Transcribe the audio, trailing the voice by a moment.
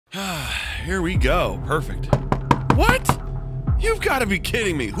Here we go. Perfect. What? You've got to be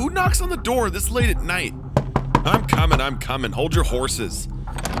kidding me. Who knocks on the door this late at night? I'm coming. Hold your horses.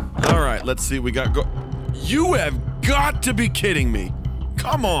 All right, let's see. We got You have got to be kidding me.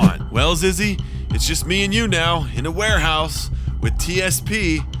 Come on. Well, Zizzy, it's just me and you now in a warehouse with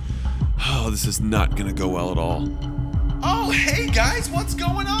TSP. Oh, this is not gonna go well at all. Oh, hey guys, what's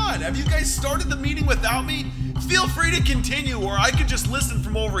going on? Have you guys started the meeting without me? Feel free to continue, or I could just listen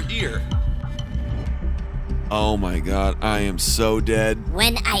from over here. Oh my god, I am so dead.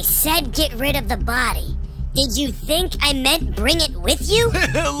 When I said get rid of the body, did you think I meant bring it with you?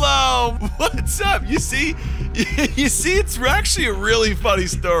 Hello, what's up? You see, it's actually a really funny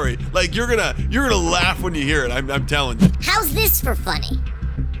story. Like you're gonna laugh when you hear it. I'm telling you. How's this for funny?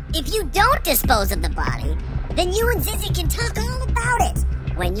 If you don't dispose of the body, then you and Zizzy can talk all about it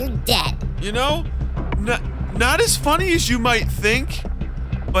when you're dead. You know, not as funny as you might think,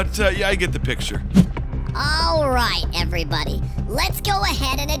 but yeah, I get the picture. All right, everybody, let's go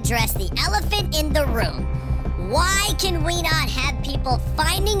ahead and address the elephant in the room. Why can we not have people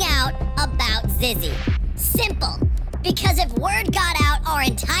finding out about Zizzy? Simple. Because if word got out, our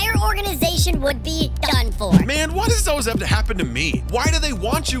entire organization would be done for. Man, why does this always have to happen to me? Why do they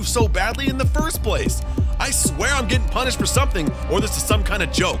want you so badly in the first place? I swear I'm getting punished for something, or this is some kind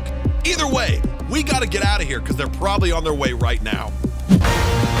of joke. Either way, we gotta get out of here because they're probably on their way right now.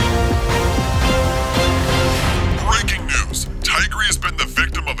 Breaking news. Tigray has been the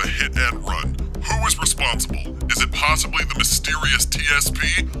victim of a hit and run. Who is responsible? Is it possibly the mysterious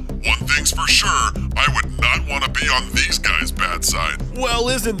TSP? One thing's for sure, I would not want to be on these guys' bad side. Well,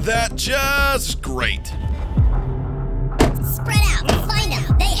 isn't that just great? Spread out, find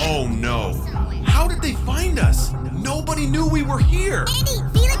out. Oh no. How did they find us? Nobody knew we were here. Andy,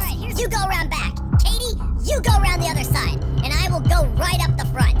 Felix, you go around back. Katie, you go around the other side. And I will go right up the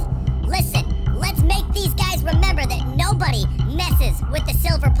front. Listen, let's make these guys remember that nobody messes with the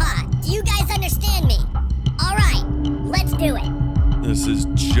silver paw. Do you guys understand me? All right, let's do it. This is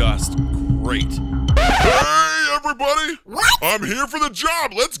just great. Hey, everybody! What? I'm here for the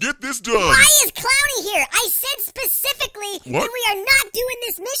job. Let's get this done. Why is Clowny here? I said specifically that we are not doing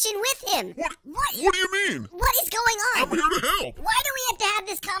this mission with him. What do you mean? What is going on? I'm here to help. Why do we have to have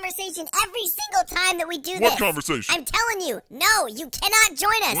this conversation every single time that we do this? What conversation? I'm telling you, no, you cannot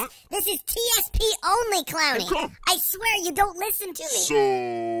join us. What? This is TSP only, Clowny. How come? I swear you don't listen to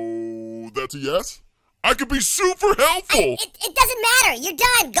me. So, that's a yes? I could be super helpful. It doesn't matter. You're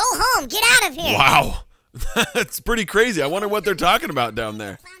done. Go home. Get out of here. Wow. That's pretty crazy. I wonder what they're talking about down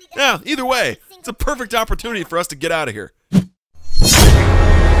there. Yeah, either way, it's a perfect opportunity for us to get out of here.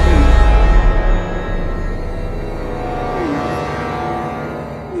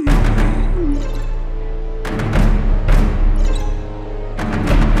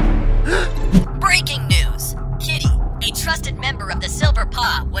 Breaking news. Kitty, a trusted member of the Silver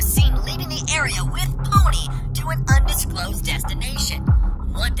Paw, was seen leaving the area with Pony to an undisclosed destination.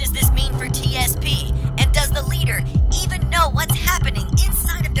 What does this mean for TSP? And does the leader even know what's happening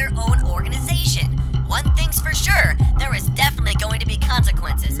inside of their own organization? One thing's for sure, there is definitely going to be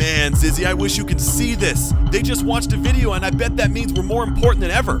consequences. Man, Zizzy, I wish you could see this. They just watched a video and I bet that means we're more important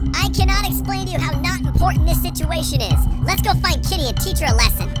than ever. I cannot explain to you how not important this situation is. Let's go find Kitty and teach her a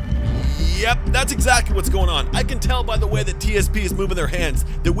lesson. Yep, that's exactly what's going on. I can tell by the way that TSP is moving their hands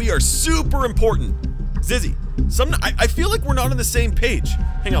that we are super important. Zizzy, I feel like we're not on the same page.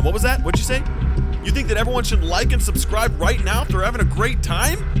 Hang on, what was that? What'd you say? You think that everyone should like and subscribe right now if they're having a great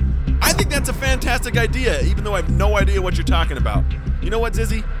time? I think that's a fantastic idea, even though I have no idea what you're talking about. You know what,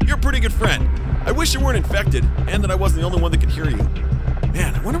 Zizzy? You're a pretty good friend. I wish you weren't infected, and that I wasn't the only one that could hear you.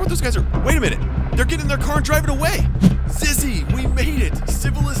 Man, I wonder what those guys are... Wait a minute. They're getting in their car and driving away. Zizzy, we made it.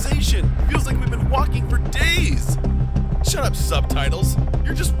 Civilization. Feels like we've been walking for days. Shut up, subtitles.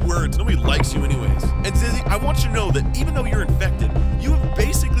 You're just words. Nobody likes you anyways. And Zizzy, I want you to know that even though you're infected, you have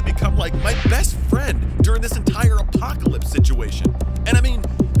basically become like my best friend during this entire apocalypse situation. And I mean,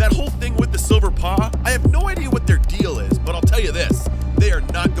 that whole thing with the Silver Paw, I have no idea what their deal is, but I'll tell you this. They are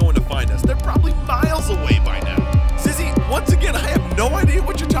not going to find us. They're probably miles away by now. Zizzy, once again, I have no idea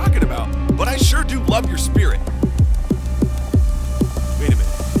what you're talking about, but I sure do love your spirit. Wait a minute.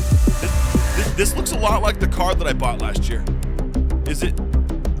 This looks a lot like the car that I bought last year. Is it?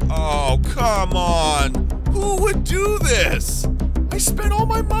 Oh, come on. Who would do this? I spent all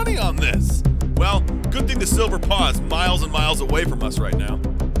my money on this. Well, good thing the Silver Paw is miles and miles away from us right now.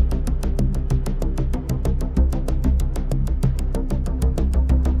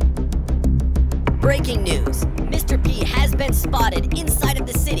 Breaking news. Mr. P has been spotted inside of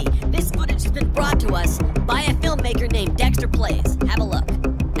the city. This footage has been brought to us by a filmmaker named Dexter Plays. Have a look.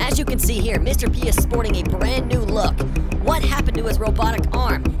 As you can see here, Mr. P is sporting a brand new look. What happened to his robotic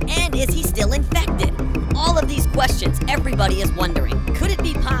arm? And is he still infected? All of these questions everybody is wondering. Could it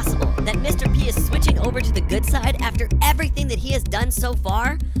be possible that Mr. P is switching over to the good side after everything that he has done so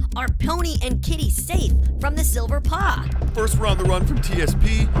far? Are Pony and Kitty safe from the Silver Paw? First we're on the run from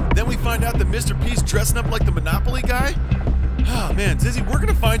TSP, then we find out that Mr. P's dressing up like the Monopoly guy? Oh man, Zizzy, we're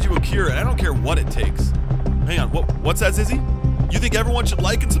gonna find you a cure, and I don't care what it takes. Hang on, what's that, Zizzy? You think everyone should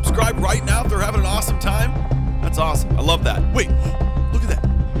like and subscribe right now if they're having an awesome time? That's awesome, I love that. Wait, look at that.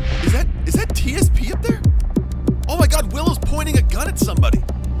 Is that TSP up there? Oh my god, Willow's pointing a gun at somebody.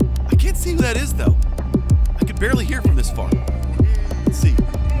 I can't see who that is though. I could barely hear from this far. Let's see.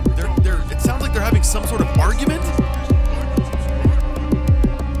 It sounds like they're having some sort of argument.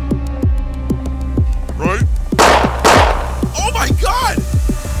 Right? Oh my god!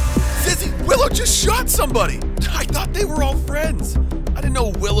 Zizzy, Willow just shot somebody! I thought they were all friends. I didn't know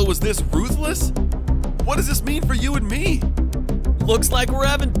Willow was this ruthless. What does this mean for you and me? Looks like we're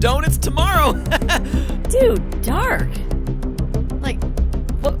having donuts tomorrow. Dude, dark. Like,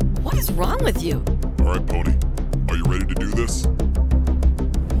 what is wrong with you? All right, Pony. Are you ready to do this?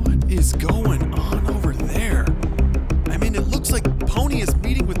 What is going on over there? I mean, it looks like Pony is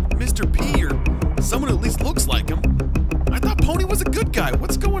meeting with Mr. P or someone who at least looks like him. I thought Pony was a good guy.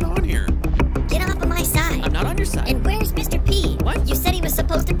 What's going on here? Get off of my side. I'm not on your side. And where's Mr. P? What? You said he was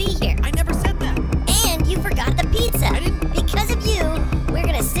supposed to be here. I never said that. And you forgot the pizza. I didn't. Because of you, we're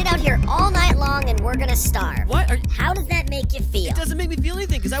gonna sit out here all night long and we're gonna starve. What? How does that make you feel? It doesn't make me feel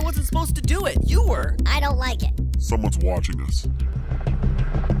anything because I wasn't supposed to do it. You were. I don't like it. Someone's watching us.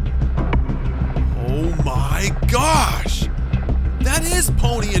 Oh my gosh! That is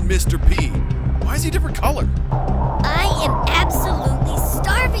Pony and Mr. P. Why is he a different color? I am absolutely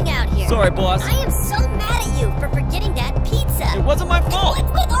starving out here. Sorry, boss. I am so mad at you for forgetting that pizza. It wasn't my fault. And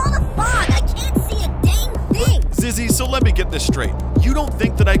what's with all the fog? I can't see a dang thing. Zizzy, so let me get this straight. You don't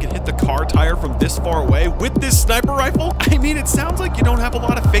think that I can hit the car tire from this far away with this sniper rifle? I mean, it sounds like you don't have a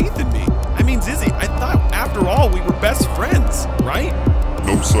lot of faith in me. I mean, Zizzy, I thought after all we were best friends, right?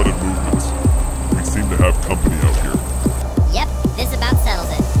 No sudden movements. We seem to have company out here. Yep, this about settles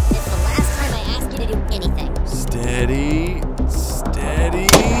it. It's the last time I ask you to do anything. Steady, steady.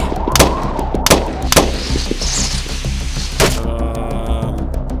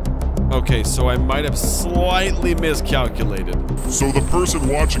 Okay, so I might have slightly miscalculated. So the person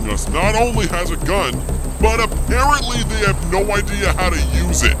watching us not only has a gun, but apparently they have no idea how to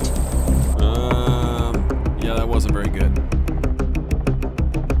use it. Yeah, that wasn't very good.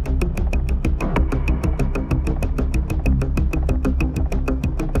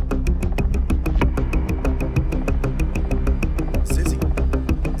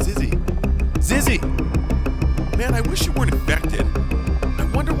 Zizzy! Man, I wish you weren't infected.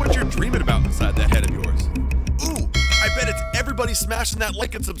 I wonder what you're dreaming about inside that head of yours. Ooh, I bet it's everybody smashing that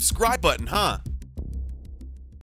like and subscribe button, huh?